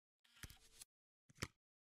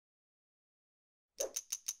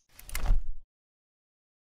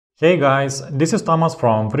Hey guys, this is Thomas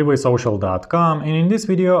from freewaysocial.com, and in this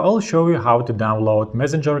video I'll show you how to download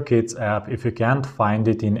Messenger Kids app if you can't find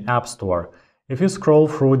it in App Store. If you scroll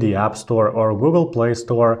through the App Store or Google Play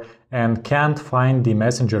Store and can't find the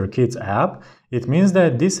Messenger Kids app, it means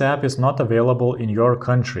that this app is not available in your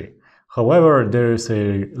country. However, there is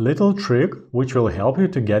a little trick which will help you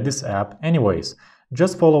to get this app anyways.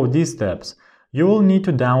 Just follow these steps. You will need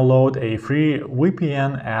to download a free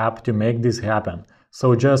VPN app to make this happen.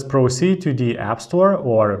 So just proceed to the App Store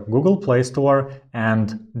or Google Play Store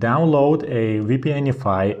and download a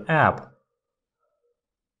VPNify app.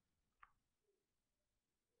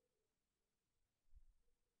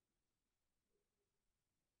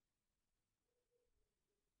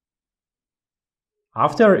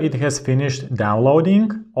 After it has finished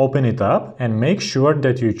downloading, open it up and make sure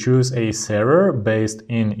that you choose a server based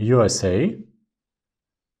in USA.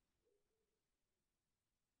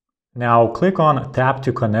 Now click on Tap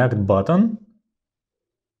to Connect button.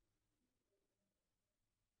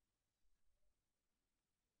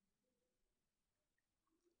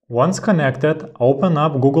 Once connected, open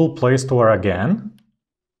up Google Play Store again.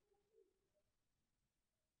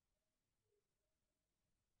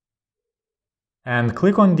 And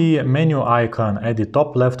click on the menu icon at the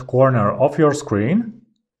top left corner of your screen.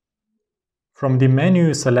 From the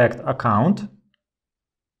menu, select Account.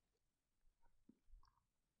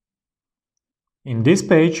 In this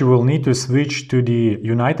page, you will need to switch to the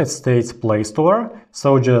United States Play Store,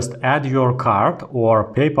 so just add your card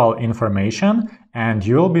or PayPal information and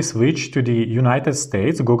you'll be switched to the United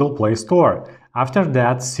States Google Play Store. After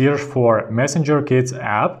that, search for Messenger Kids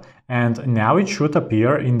app and now it should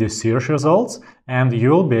appear in the search results and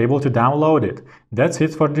you'll be able to download it. That's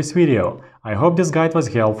it for this video. I hope this guide was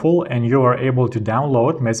helpful and you are able to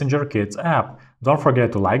download Messenger Kids app. Don't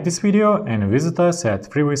forget to like this video and visit us at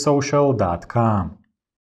freewaysocial.com.